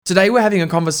Today we're having a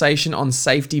conversation on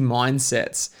safety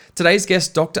mindsets. Today's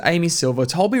guest, Dr. Amy Silva,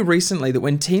 told me recently that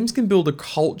when teams can build a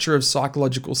culture of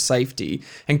psychological safety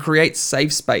and create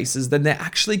safe spaces, then they're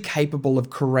actually capable of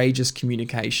courageous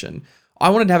communication. I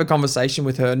wanted to have a conversation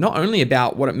with her not only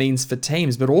about what it means for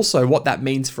teams, but also what that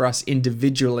means for us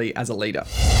individually as a leader.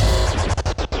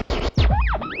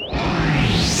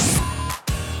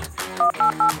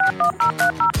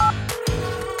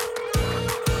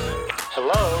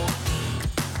 Hello?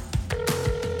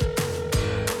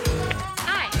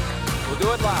 We'll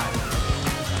do it live.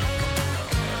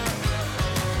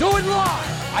 Do it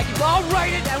live! I'll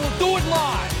write it and we'll do it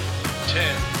live.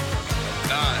 10,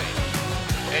 9,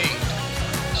 8,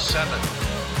 7,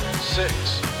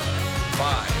 6,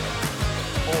 5,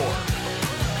 4,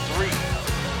 3,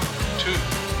 2,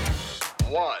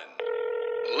 1.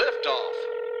 Liftoff.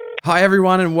 Hi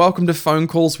everyone and welcome to Phone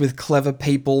Calls with Clever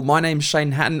People. My name's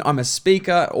Shane Hatton. I'm a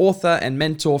speaker, author and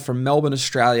mentor from Melbourne,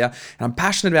 Australia, and I'm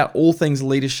passionate about all things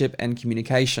leadership and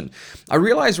communication. I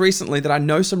realized recently that I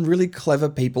know some really clever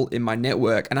people in my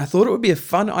network, and I thought it would be a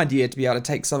fun idea to be able to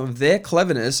take some of their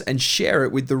cleverness and share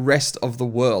it with the rest of the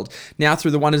world. Now,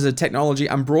 through the wonders of technology,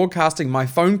 I'm broadcasting my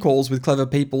phone calls with clever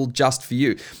people just for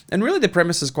you. And really the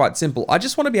premise is quite simple. I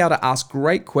just want to be able to ask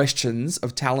great questions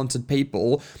of talented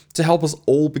people to help us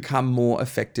all become more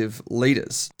effective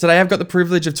leaders. Today I've got the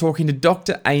privilege of talking to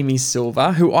Dr. Amy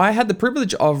Silva, who I had the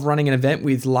privilege of running an event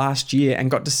with last year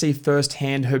and got to see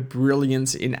firsthand her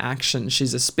brilliance in action.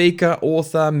 She's a speaker,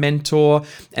 author, mentor,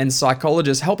 and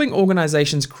psychologist, helping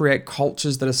organizations create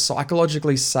cultures that are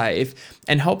psychologically safe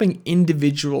and helping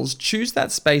individuals choose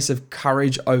that space of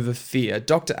courage over fear.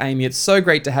 Dr. Amy, it's so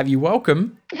great to have you.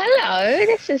 Welcome. Hello,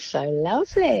 this is so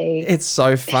lovely. It's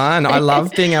so fun. I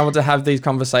love being able to have these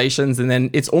conversations, and then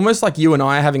it's almost like you and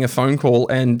I are having a phone call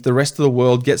and the rest of the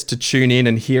world gets to tune in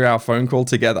and hear our phone call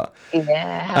together.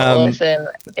 Yeah, how awesome.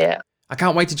 Yeah. I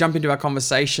can't wait to jump into our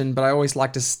conversation, but I always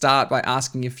like to start by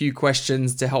asking a few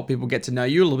questions to help people get to know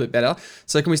you a little bit better.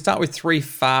 So can we start with 3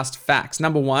 fast facts?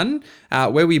 Number 1,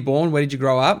 where were you born? Where did you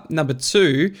grow up? Number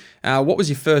 2, what was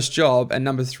your first job? And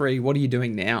number 3, what are you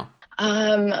doing now?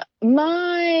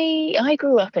 I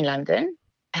grew up in London,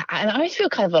 and I always feel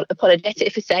kind of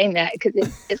apologetic for saying that because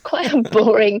it's quite a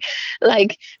boring, I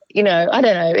don't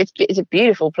know. It's a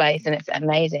beautiful place and it's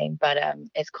amazing, but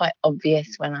it's quite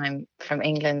obvious when I'm from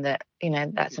England that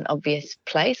that's an obvious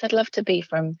place. I'd love to be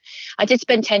from. I did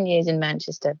spend 10 years in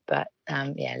Manchester, but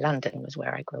London was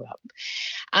where I grew up.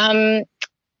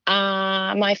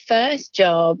 My first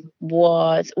job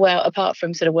was, apart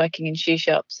from sort of working in shoe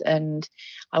shops, and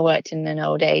I worked in an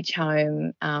old age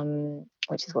home,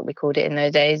 which is what we called it in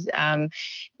those days,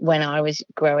 when I was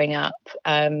growing up.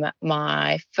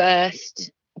 My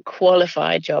first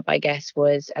qualified job, I guess,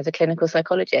 was as a clinical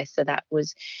psychologist. So that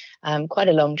was quite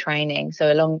a long training.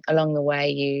 So along the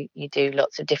way, you do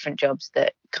lots of different jobs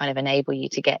that kind of enable you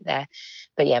to get there.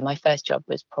 But yeah, my first job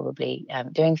was probably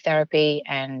doing therapy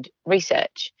and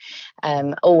research.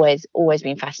 Always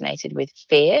been fascinated with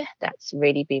fear. That's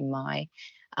really been my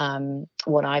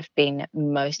what I've been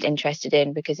most interested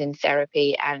in, because in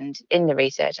therapy and in the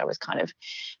research, I was kind of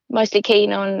mostly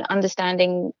keen on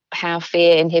understanding how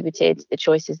fear inhibited the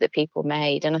choices that people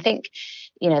made. And I think,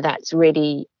 that's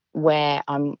really where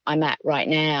I'm at right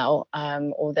now.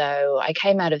 Although I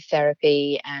came out of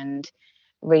therapy and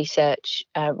research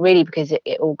really because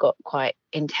it all got quite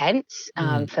intense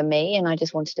for me, and I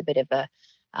just wanted a bit of a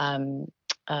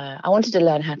I wanted to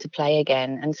learn how to play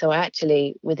again. And so I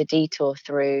actually, with a detour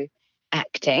through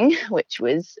acting, which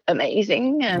was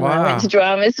amazing, and I went to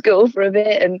drama school for a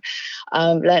bit and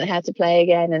learned how to play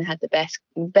again and had the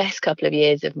best couple of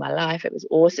years of my life. It was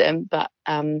awesome. But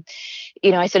I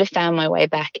sort of found my way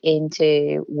back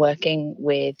into working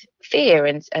with fear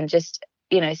and just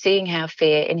seeing how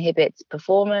fear inhibits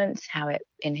performance, how it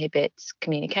inhibits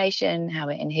communication, how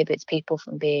it inhibits people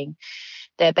from being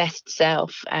their best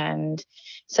self. And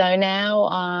so now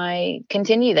I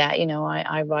continue that.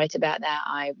 I write about that.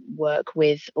 I work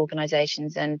with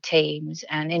organizations and teams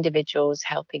and individuals,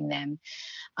 helping them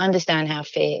understand how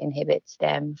fear inhibits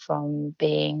them from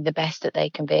being the best that they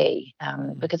can be.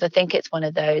 Because I think it's one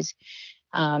of those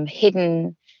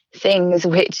hidden things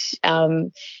which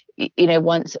once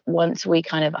we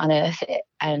kind of unearth it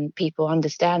and people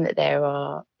understand that there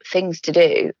are things to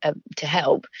do to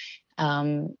help,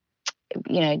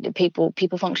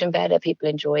 people function better, people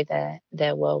enjoy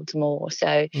their worlds more.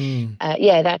 So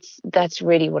that's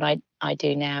really what I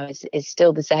do now is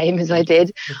still the same as I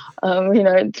did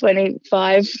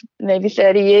 25 maybe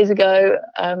 30 years ago.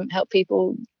 Help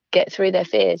people get through their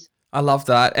fears. I love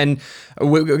that. And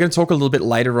we're going to talk a little bit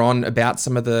later on about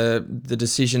some of the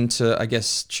decision to, I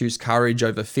guess, choose courage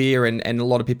over fear, and a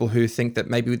lot of people who think that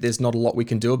maybe there's not a lot we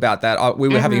can do about that. We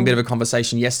were having a bit of a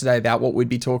conversation yesterday about what we'd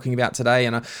be talking about today,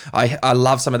 and I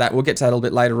love some of that. We'll get to that a little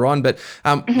bit later on. But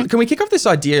can we kick off this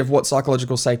idea of what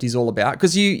psychological safety is all about?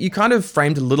 Because you kind of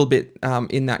framed a little bit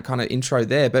in that kind of intro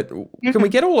there, but can we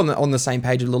get all on the same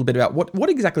page a little bit about what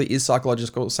exactly is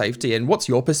psychological safety, and what's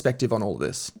your perspective on all of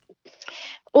this?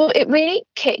 Well, it really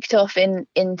kicked off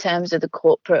in terms of the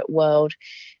corporate world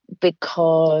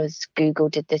because Google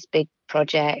did this big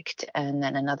project, and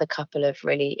then another couple of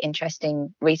really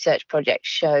interesting research projects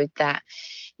showed that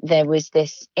there was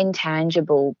this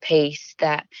intangible piece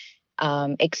that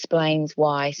explains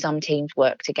why some teams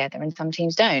work together and some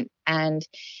teams don't. And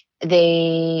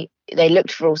they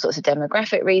looked for all sorts of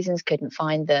demographic reasons, couldn't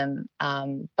find them.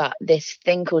 But this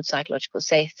thing called psychological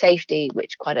safety,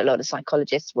 which quite a lot of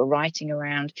psychologists were writing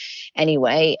around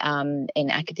anyway,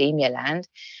 in academia land,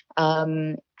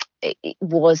 it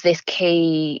was this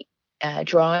key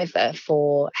driver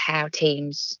for how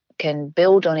teams can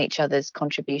build on each other's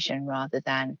contribution rather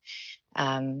than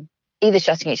either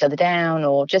shutting each other down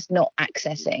or just not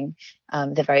accessing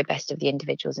the very best of the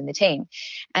individuals in the team.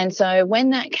 And so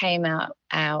when that came out,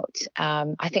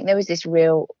 I think there was this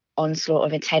real onslaught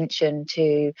of attention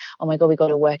to, oh my God, we've got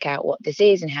to work out what this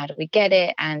is and how do we get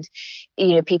it. And,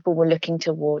 people were looking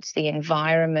towards the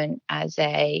environment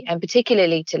and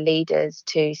particularly to leaders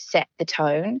to set the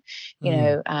tone,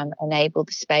 enable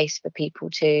the space for people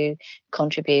to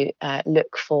contribute,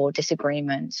 look for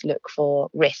disagreements, look for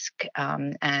risk,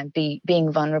 and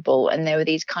being vulnerable. And there were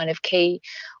these kind of key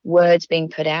words being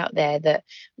put out there that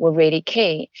were really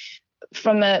key.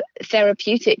 From a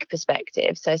therapeutic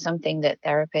perspective, so something that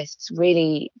therapists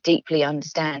really deeply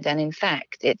understand, and in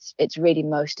fact, it's really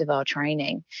most of our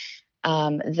training.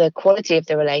 The quality of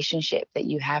the relationship that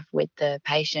you have with the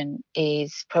patient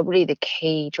is probably the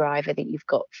key driver that you've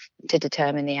got to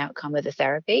determine the outcome of the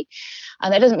therapy.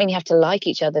 And that doesn't mean you have to like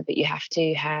each other, but you have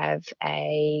to have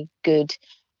a good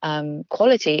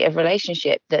quality of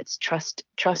relationship that's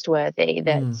trustworthy,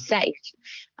 that's safe,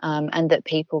 and that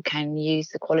people can use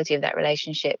the quality of that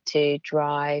relationship to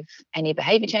drive any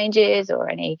behavior changes or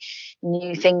any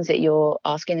new things that you're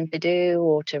asking them to do,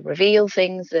 or to reveal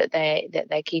things that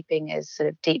they're keeping as sort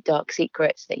of deep, dark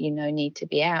secrets that need to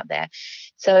be out there.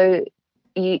 So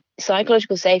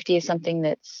psychological safety is something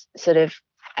that's sort of,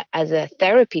 as a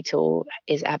therapy tool,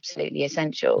 is absolutely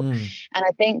essential. And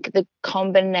I think the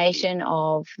combination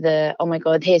of oh my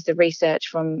God, here's the research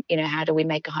from, how do we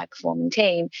make a high performing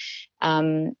team?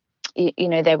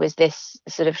 There was this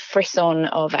sort of frisson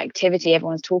of activity.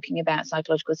 Everyone's talking about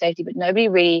psychological safety, but nobody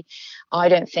really, I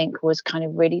don't think, was kind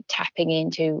of really tapping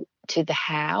into the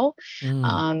how.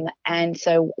 And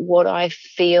so what I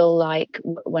feel like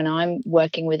when I'm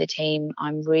working with a team,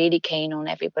 I'm really keen on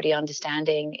everybody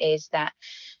understanding is that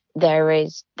there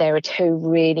are two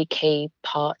really key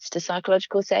parts to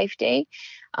psychological safety.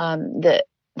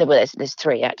 There's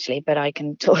three actually, but I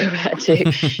can talk about two.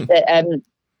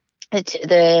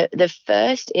 The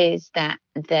first is that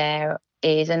there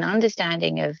is an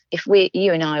understanding of, if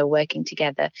you and I are working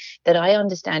together, that I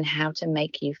understand how to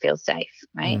make you feel safe,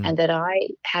 right? And that I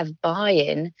have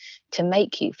buy-in to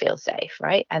make you feel safe,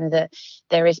 right? And that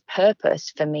there is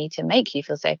purpose for me to make you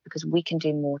feel safe because we can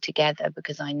do more together,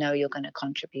 because I know you're going to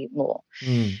contribute more.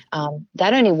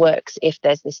 That only works if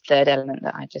there's this third element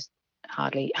that I just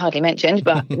hardly mentioned,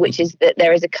 but which is that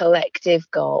there is a collective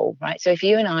goal, right? So if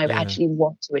you and I actually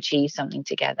want to achieve something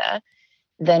together,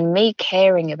 then me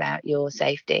caring about your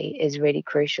safety is really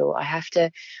crucial. I have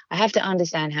to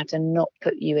understand how to not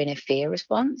put you in a fear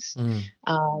response,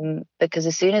 because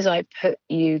as soon as I put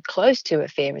you close to a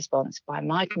fear response by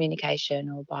my communication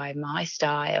or by my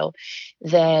style,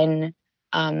 then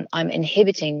I'm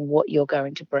inhibiting what you're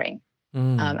going to bring.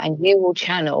 And you will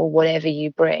channel whatever you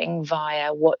bring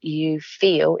via what you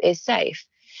feel is safe.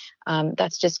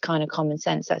 That's just kind of common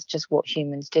sense. That's just what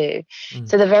humans do.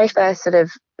 So the very first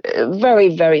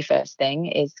very first thing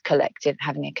is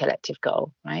having a collective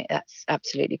goal, right? That's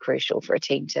absolutely crucial for a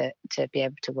team to be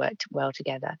able to work well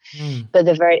together. But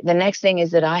the next thing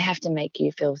is that I have to make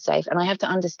you feel safe, and I have to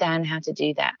understand how to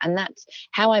do that. And that's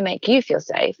how I make you feel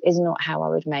safe is not how I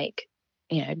would make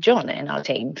John in our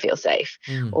team feel safe,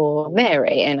 or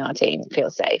Mary in our team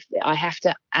feel safe. I have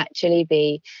to actually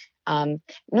be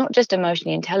not just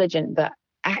emotionally intelligent, but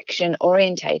action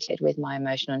orientated with my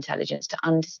emotional intelligence to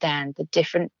understand the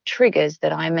different triggers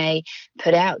that I may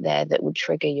put out there that would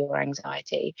trigger your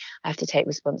anxiety. I have to take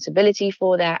responsibility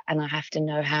for that, and I have to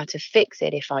know how to fix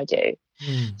it if I do.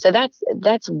 So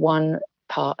that's one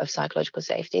part of psychological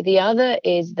safety. The other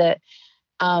is that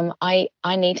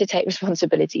I need to take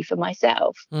responsibility for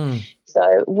myself.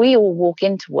 So we all walk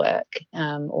into work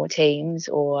or teams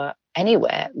or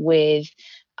anywhere with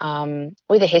a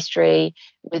history,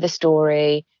 with a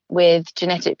story, with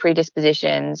genetic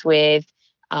predispositions, with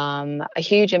a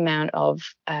huge amount of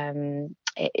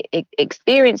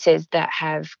experiences that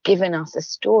have given us a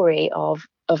story of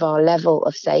our level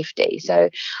of safety. So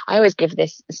I always give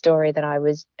this story that I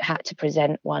had to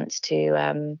present once to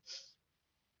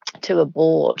a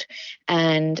board,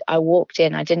 and I walked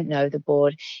in. I didn't know the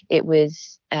board. It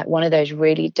was one of those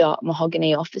really dark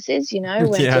mahogany offices, where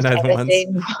just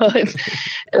everything was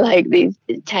like these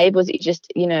tables that you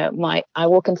just, I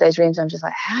walk into those rooms, I'm just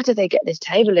like, how do they get this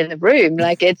table in the room?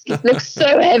 Like it looks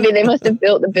so heavy. They must have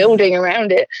built the building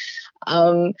around it.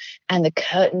 And the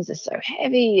curtains are so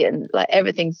heavy, and like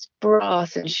everything's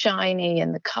brass and shiny,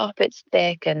 and the carpet's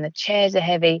thick, and the chairs are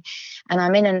heavy. And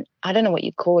I'm in I don't know what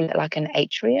you call it, like an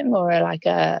atrium or I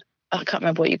can't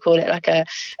remember what you call it, like a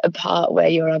part where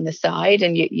you're on the side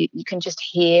and you can just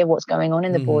hear what's going on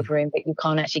in the boardroom, but you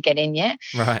can't actually get in yet.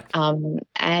 Right.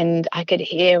 And I could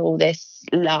hear all this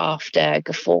laughter,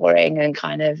 guffawing, and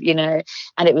kind of, and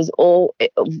it was all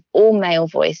male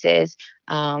voices.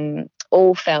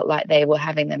 All felt like they were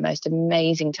having the most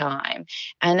amazing time.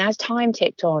 And as time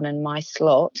ticked on and my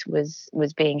slot was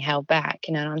being held back,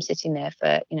 and I'm sitting there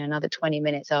for, another 20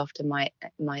 minutes after my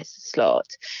slot,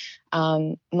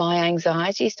 my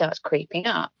anxiety starts creeping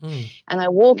up. And I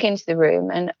walk into the room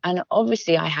and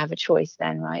obviously I have a choice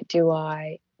then, right? Do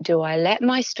I let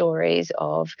my stories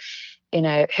of,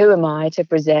 who am I to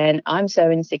present? I'm so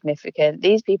insignificant.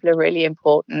 These people are really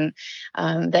important.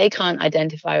 They can't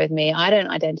identify with me. I don't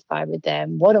identify with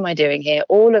them. What am I doing here?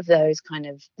 All of those kind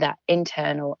of that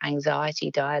internal anxiety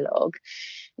dialogue.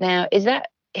 Now, is that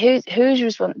who's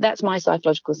that's my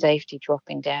psychological safety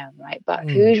dropping down, right? But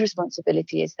whose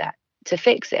responsibility is that to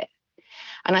fix it?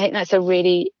 And I think that's a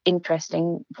really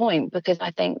interesting point, because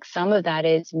I think some of that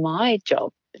is my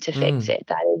job to fix it.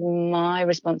 That is my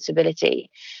responsibility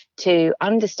to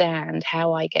understand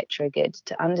how I get triggered,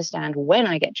 to understand when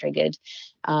I get triggered,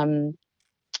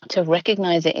 to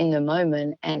recognize it in the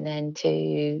moment, and then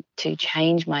to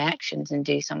change my actions and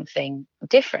do something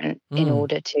different in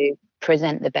order to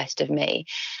present the best of me.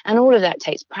 And all of that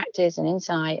takes practice and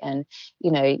insight, and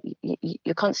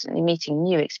you're constantly meeting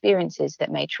new experiences that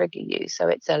may trigger you. So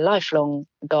it's a lifelong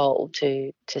goal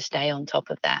to stay on top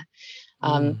of that.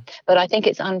 But I think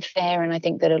it's unfair, and I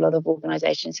think that a lot of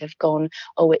organizations have gone,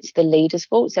 oh, it's the leader's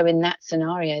fault. So in that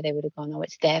scenario, they would have gone, oh,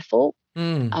 it's their fault.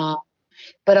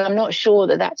 But I'm not sure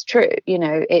that that's true.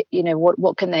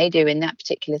 What can they do in that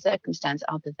particular circumstance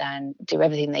other than do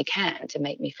everything they can to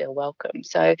make me feel welcome?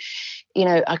 So,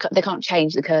 they can't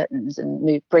change the curtains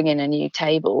and bring in a new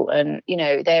table, and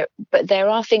but there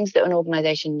are things that an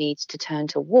organisation needs to turn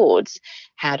towards.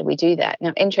 How do we do that?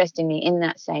 Now, interestingly, in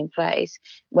that same place,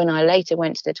 when I later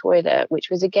went to the toilet, which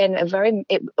was again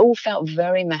it all felt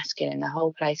very masculine. The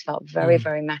whole place felt very,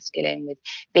 very masculine, with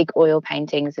big oil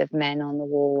paintings of men on the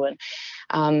wall,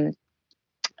 and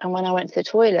when I went to the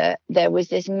toilet, there was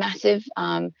this massive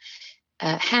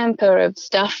hamper of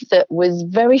stuff that was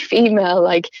very female,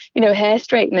 like hair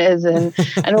straighteners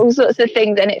and all sorts of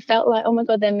things. And it felt like, oh my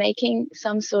God, they're making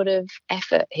some sort of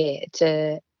effort here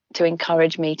to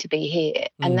encourage me to be here,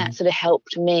 and that sort of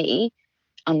helped me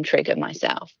untrigger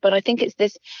myself. But I think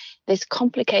it's this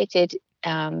complicated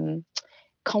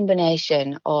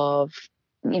combination of,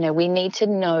 we need to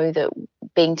know that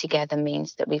being together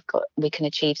means that we can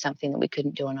achieve something that we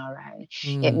couldn't do on our own.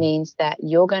 It means that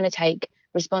you're going to take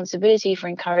responsibility for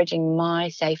encouraging my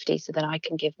safety so that I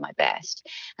can give my best.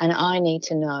 And I need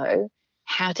to know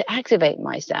how to activate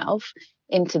myself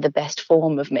into the best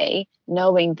form of me,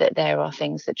 knowing that there are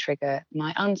things that trigger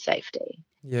my unsafety.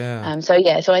 Yeah. So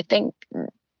I think,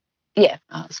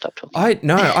 I'll stop talking.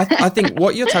 I think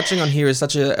what you're touching on here is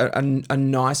such a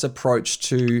nice approach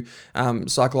to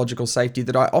psychological safety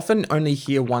that I often only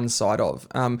hear one side of.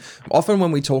 Often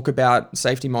when we talk about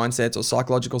safety mindsets or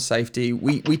psychological safety,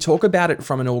 we talk about it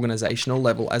from an organizational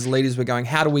level. As leaders, we're going,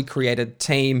 how do we create a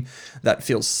team that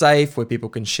feels safe, where people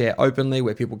can share openly,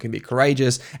 where people can be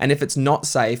courageous? And if it's not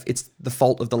safe, it's the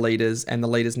fault of the leaders, and the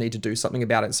leaders need to do something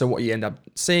about it. So what you end up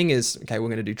seeing is, okay, we're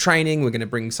going to do training, we're going to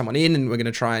bring someone in, and we're going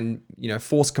to try and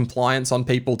force compliance on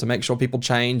people to make sure people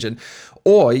change.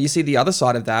 Or you see the other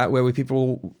side of that, where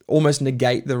people almost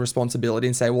negate the responsibility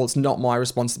and say, well, it's not my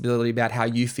responsibility about how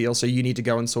you feel, so you need to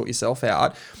go and sort yourself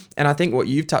out. And I think what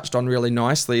you've touched on really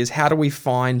nicely is how do we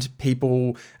find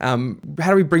people, how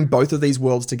do we bring both of these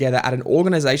worlds together at an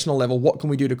organizational level? What can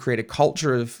we do to create a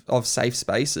culture of safe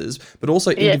spaces, but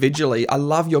also individually? I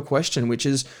love your question, which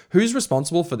is who's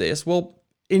responsible for this? Well,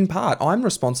 in part, I'm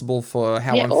responsible for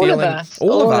how I'm feeling.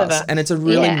 All of us. And it's a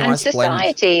really nice and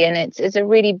society, blend. And it's a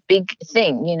really big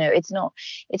thing. It's not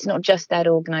just that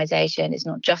organization. It's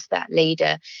not just that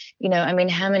leader. I mean,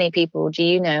 how many people do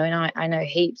you know? And I know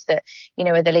heaps that,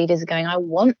 where the leaders are going, I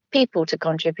want people to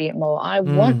contribute more. I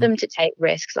want them to take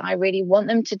risks. I really want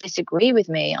them to disagree with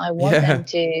me. I want them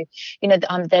to,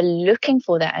 they're looking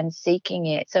for that and seeking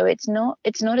it. So it's not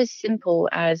as simple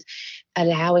as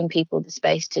allowing people the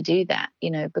space to do that,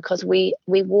 because we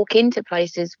walk into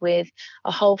places with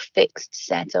a whole fixed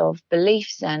set of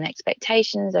beliefs and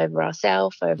expectations over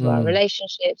ourselves, over our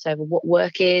relationships, over what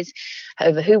work is,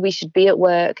 over who we should be at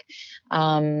work.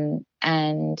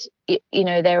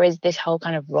 There is this whole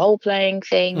kind of role playing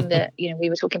thing that, we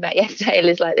were talking about yesterday.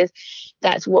 It's like this,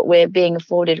 that's what we're being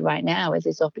afforded right now, is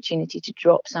this opportunity to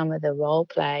drop some of the role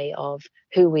play of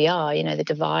who we are. The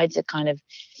divides are kind of,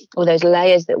 or those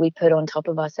layers that we put on top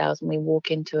of ourselves when we walk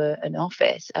into an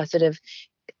office are sort of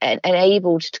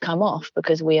enabled to come off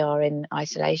because we are in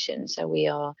isolation. So we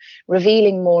are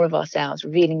revealing more of ourselves,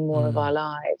 revealing more of our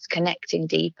lives, connecting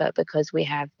deeper, because we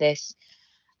have this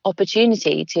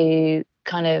opportunity to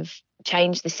kind of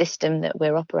change the system that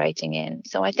we're operating in.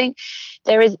 So I think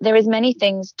there is many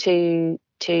things to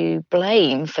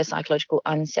blame for psychological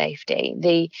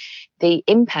unsafety. The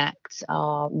impacts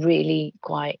are really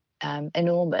quite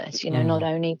enormous. Not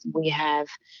only do we have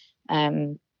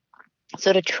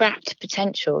sort of trapped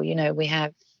potential, we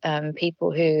have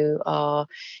people who are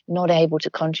not able to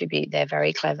contribute their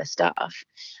very clever stuff.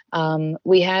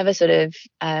 We have a sort of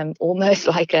almost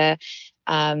like a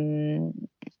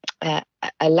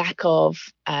lack of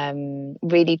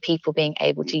really people being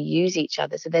able to use each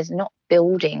other. So there's not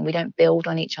building. We don't build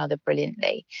on each other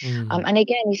brilliantly. And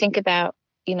again, you think about,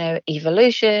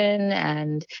 evolution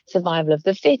and survival of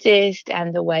the fittest,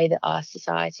 and the way that our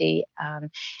society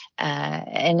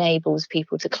enables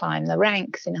people to climb the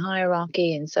ranks in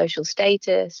hierarchy and social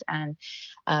status. And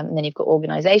then you've got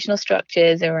organizational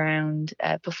structures around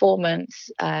performance.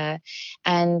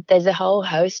 And there's a whole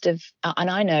host of, and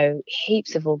I know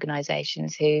heaps of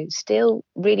organizations who still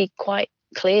really quite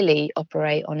clearly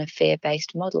operate on a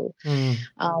fear-based model.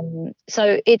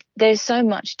 So there's so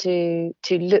much to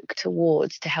look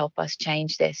towards to help us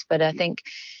change this. But I think,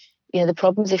 the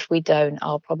problems, if we don't,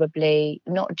 are probably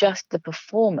not just the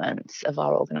performance of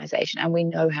our organization. And we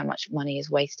know how much money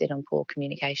is wasted on poor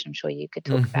communication. I'm sure you could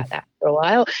talk about that for a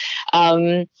while.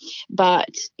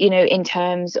 But, in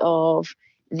terms of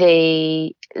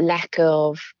the lack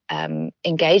of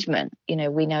engagement,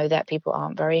 we know that people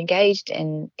aren't very engaged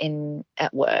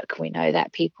at work. We know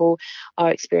that people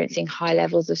are experiencing high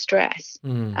levels of stress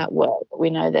at work.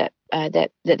 We know that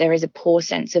that there is a poor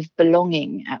sense of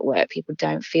belonging at work. People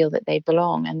don't feel that they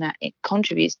belong, and that it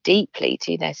contributes deeply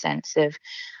to their sense of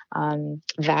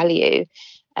value.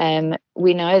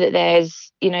 We know that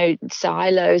there's,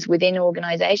 silos within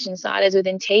organizations, silos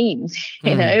within teams,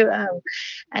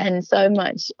 and so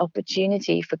much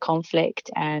opportunity for conflict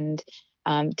and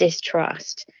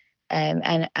distrust.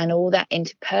 And all that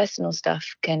interpersonal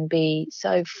stuff can be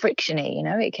so frictiony,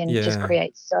 it can just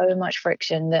create so much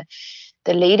friction that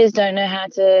the leaders don't know how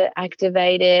to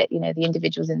activate it. The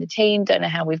individuals in the team don't know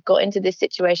how we've got into this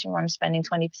situation where I'm spending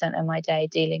 20% of my day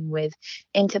dealing with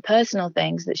interpersonal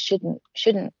things that shouldn't,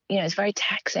 it's very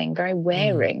taxing, very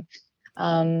wearing.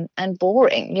 And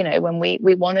boring, when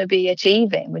we want to be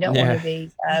achieving. We don't want to be...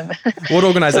 What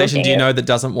organization do you know that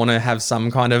doesn't want to have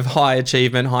some kind of high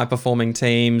achievement, high performing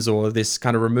teams, or this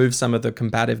kind of remove some of the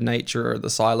combative nature or the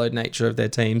siloed nature of their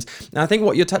teams? And I think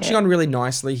what you're touching on really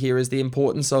nicely here is the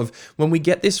importance of, when we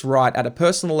get this right at a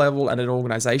personal level and at an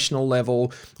organizational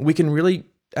level, we can really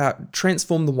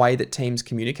transform the way that teams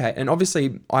communicate. And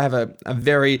obviously I have a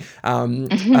very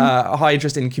high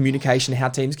interest in communication, how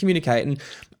teams communicate. And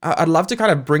I'd love to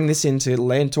kind of bring this into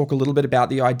land, talk a little bit about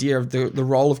the idea of the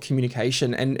role of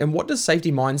communication, and what does safety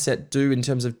mindset do in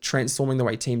terms of transforming the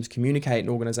way teams communicate and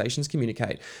organizations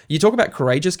communicate. You talk about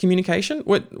courageous communication.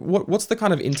 What's the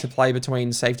kind of interplay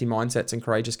between safety mindsets and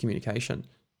courageous communication?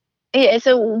 Yeah,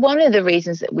 so one of the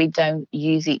reasons that we don't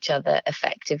use each other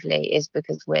effectively is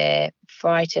because we're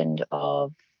frightened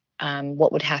of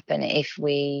what would happen if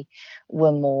we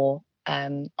were more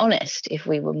honest, if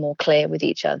we were more clear with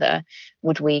each other?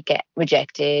 Would we get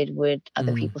rejected? Would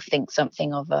other people think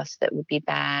something of us that would be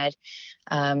bad?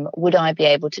 Would I be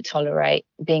able to tolerate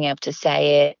being able to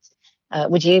say it?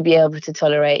 Would you be able to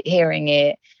tolerate hearing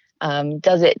it?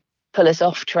 Does it pull us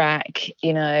off track?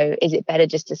 Is it better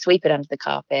just to sweep it under the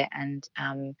carpet and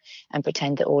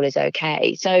pretend that all is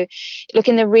okay? So look,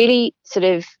 in the really sort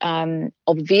of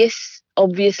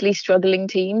obviously struggling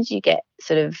teams, you get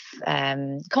sort of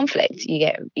conflict.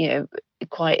 You get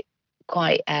quite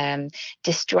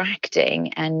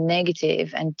distracting and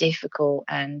negative and difficult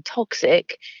and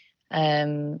toxic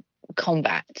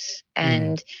combats,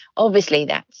 and obviously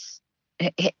that's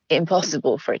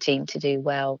impossible for a team to do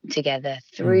well together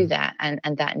through that, and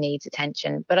that needs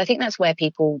attention. But I think that's where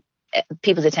people's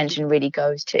attention really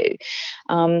goes to,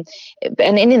 and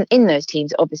in those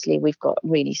teams, obviously we've got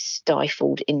really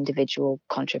stifled individual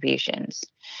contributions.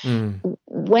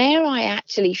 Where I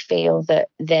actually feel that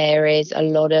there is a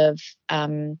lot of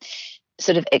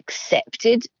sort of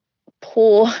accepted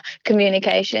poor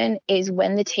communication is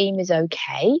when the team is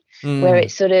okay, where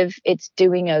it's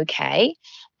doing okay.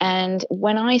 And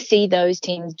when I see those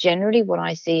teams, generally what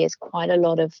I see is quite a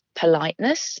lot of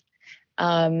politeness.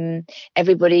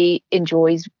 Everybody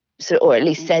enjoys, or at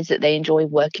least says that they enjoy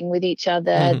working with each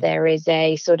other. There is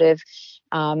a sort of,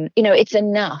 it's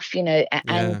enough,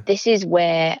 and this is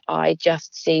where I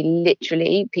just see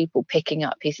literally people picking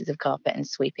up pieces of carpet and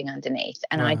sweeping underneath.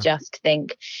 And I just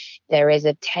think there is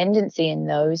a tendency in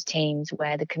those teams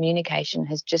where the communication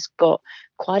has just got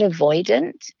quite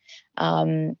avoidant.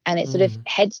 And it sort of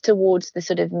heads towards the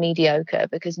sort of mediocre,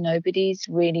 because nobody's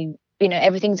really,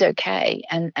 everything's okay.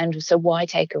 And so why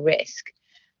take a risk?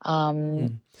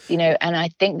 And I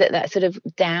think that sort of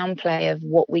downplay of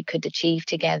what we could achieve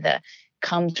together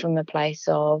comes from a place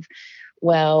of,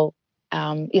 well,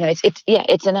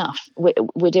 it's enough.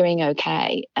 We're doing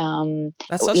okay.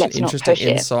 That's such an interesting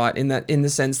insight in the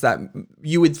sense that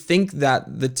you would think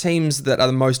that the teams that are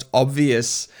the most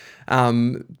obvious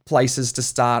places to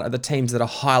start are the teams that are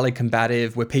highly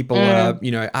combative, where people are,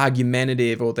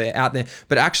 argumentative, or they're out there.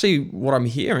 But actually what I'm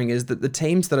hearing is that the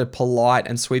teams that are polite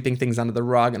and sweeping things under the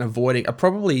rug and avoiding are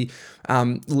probably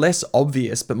less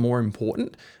obvious, but more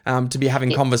important to be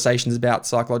having conversations about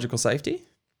psychological safety.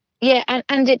 Yeah,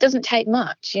 and it doesn't take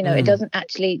much, it doesn't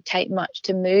actually take much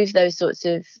to move those sorts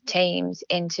of teams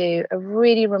into a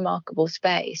really remarkable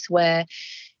space where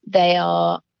they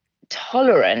are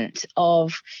tolerant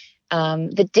of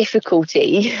the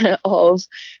difficulty of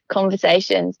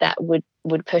conversations that would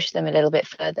push them a little bit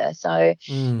further. So,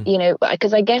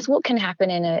 because I guess what can happen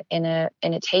in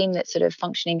a team that's sort of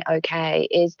functioning okay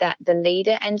is that the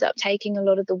leader ends up taking a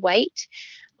lot of the weight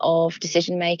of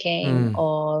decision making,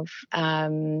 of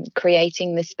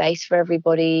creating the space for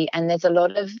everybody, and there's a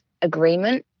lot of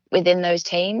agreement within those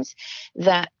teams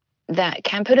that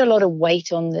can put a lot of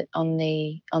weight on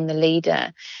the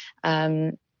leader.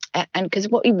 And because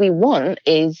what we want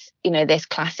is, this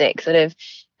classic sort of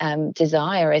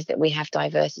desire is that we have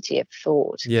diversity of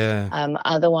thought.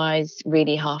 Otherwise,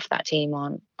 really, half that team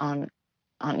aren't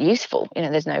useful.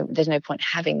 There's no point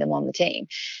having them on the team.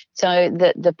 So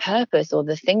the purpose, or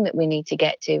the thing that we need to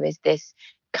get to, is this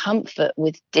comfort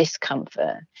with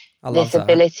discomfort. This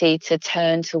ability to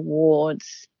turn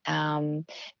towards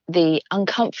the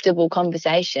uncomfortable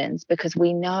conversations, because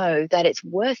we know that it's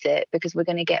worth it, because we're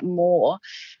going to get more,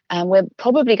 and we're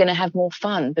probably going to have more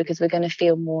fun because we're going to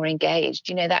feel more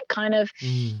engaged. That kind of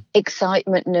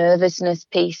excitement, nervousness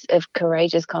piece of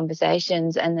courageous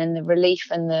conversations, and then the relief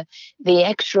and the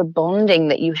extra bonding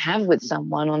that you have with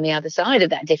someone on the other side of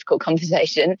that difficult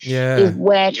conversation is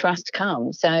where trust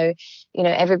comes. So,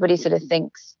 everybody sort of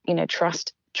thinks,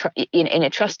 trust. In a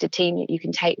trusted team, you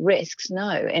can take risks. No,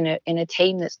 in a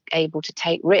team that's able to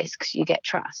take risks, you get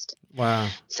trust. Wow.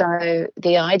 So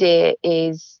the idea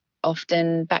is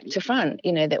often back to front,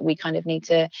 that we kind of need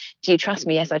to, do you trust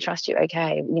me? Yes, I trust you.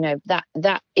 Okay.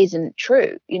 That isn't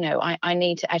true. I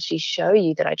need to actually show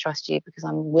you that I trust you, because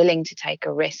I'm willing to take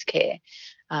a risk here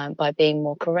by being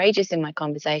more courageous in my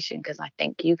conversation, because I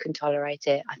think you can tolerate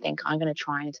it. I think I'm going to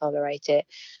try and tolerate it.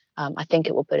 I think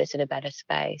it will put us in a better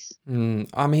space.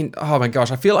 I mean, oh my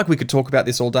gosh, I feel like we could talk about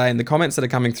this all day. And the comments that are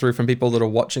coming through from people that are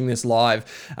watching this live,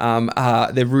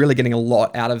 they're really getting a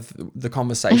lot out of the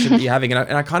conversation that you're having.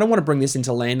 And I kind of want to bring this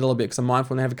into land a little bit, because I'm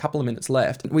mindful we have a couple of minutes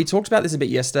left. We talked about this a bit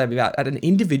yesterday, about at an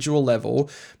individual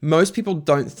level, most people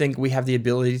don't think we have the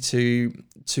ability to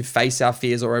face our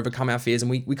fears or overcome our fears, and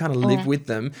we kind of live with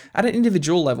them. At an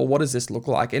individual level, what does this look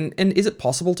like? And is it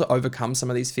possible to overcome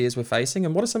some of these fears we're facing?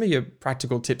 And what are some of your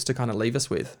practical tips to kind of leave us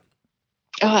with?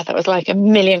 Oh, that was like a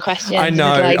million questions. I know.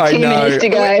 Like I 2 know. minutes to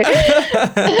go.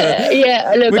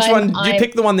 Yeah. Look, Which one? You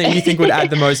pick the one that you think would add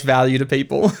the most value to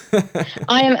people.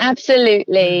 I'm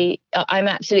absolutely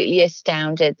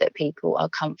astounded that people are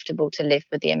comfortable to live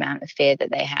with the amount of fear that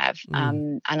they have.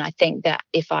 And I think that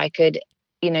if I could,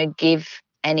 give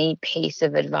any piece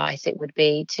of advice, it would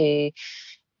be to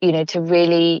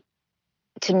really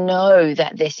to know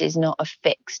that this is not a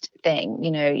fixed thing.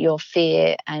 Your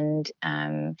fear and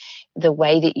the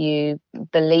way that you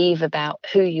believe about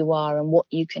who you are and what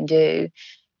you can do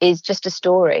is just a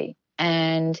story.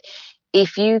 And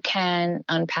if you can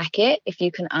unpack it, if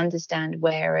you can understand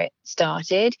where it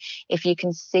started, if you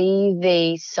can see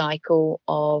the cycle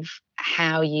of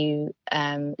how you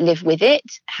live with it,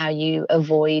 how you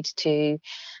avoid to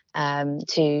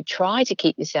try to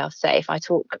keep yourself safe. I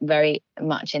talk very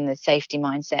much in the safety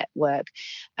mindset work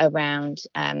around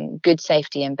good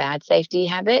safety and bad safety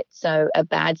habits. So a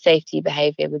bad safety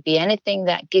behavior would be anything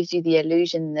that gives you the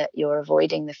illusion that you're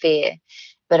avoiding the fear,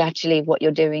 but actually what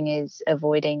you're doing is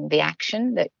avoiding the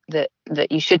action that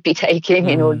you should be taking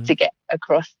in order to get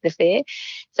across the fear.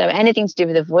 So anything to do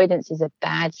with avoidance is a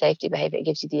bad safety behavior. It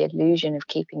gives you the illusion of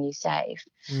keeping you safe,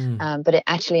 but it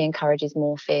actually encourages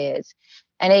more fears.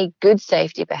 Any good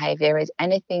safety behavior is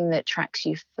anything that tracks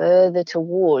you further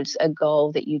towards a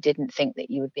goal that you didn't think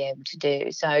that you would be able to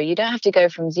do. So you don't have to go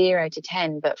from 0 to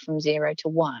 10, but from 0 to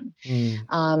 1.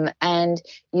 And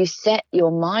you set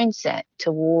your mindset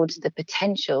towards the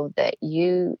potential that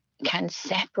you can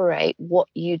separate what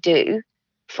you do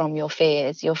from your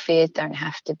fears. Your fears don't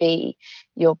have to be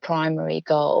your primary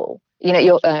goal.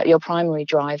 Your primary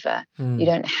driver. You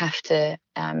don't have to.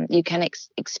 You can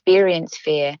experience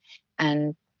fear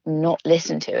and not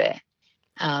listen to it.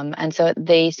 And so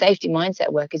the safety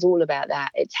mindset work is all about that.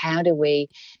 It's how do we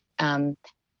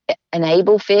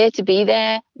enable fear to be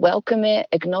there, welcome it,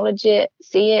 acknowledge it,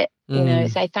 see it,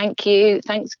 say thank you,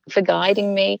 thanks for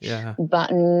guiding me,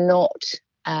 but not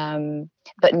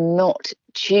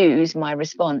choose my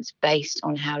response based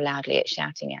on how loudly it's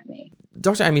shouting at me.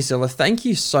 Dr. Amy Silver, thank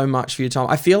you so much for your time.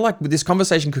 I feel like this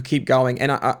conversation could keep going,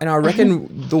 and I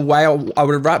reckon the way I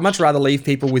would much rather leave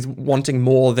people with wanting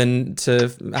more than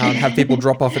to have people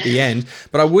drop off at the end.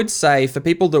 But I would say for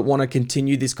people that want to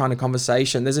continue this kind of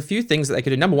conversation, there's a few things that they could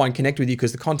do. Number one, connect with you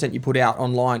because the content you put out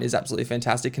online is absolutely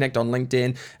fantastic. Connect on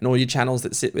LinkedIn and all your channels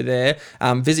that sit with there.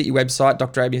 Visit your website,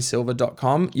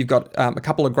 dramysilver.com. You've got a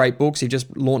couple of great books. You've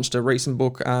just launched a recent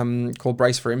book called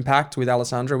Brace for Impact with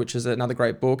Alessandra, which is another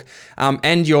great book.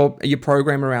 And your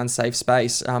program around safe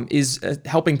space is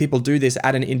helping people do this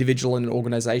at an individual and an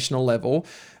organizational level.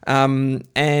 And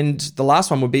the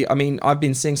last one would be, I've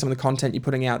been seeing some of the content you're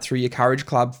putting out through your Courage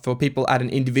Club for people at an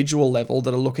individual level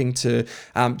that are looking to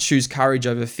choose courage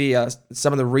over fear.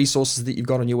 Some of the resources that you've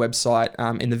got on your website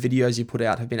and the videos you put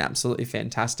out have been absolutely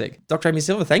fantastic. Dr. Amy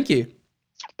Silver, thank you.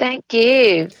 Thank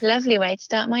you. Lovely way to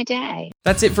start my day.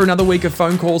 That's it for another week of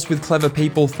Phone Calls with Clever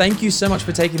People. Thank you so much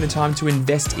for taking the time to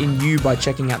invest in you by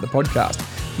checking out the podcast.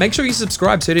 Make sure you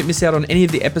subscribe so you don't miss out on any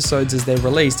of the episodes as they're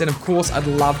released. And of course, I'd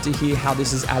love to hear how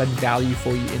this has added value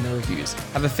for you in the reviews.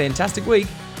 Have a fantastic week.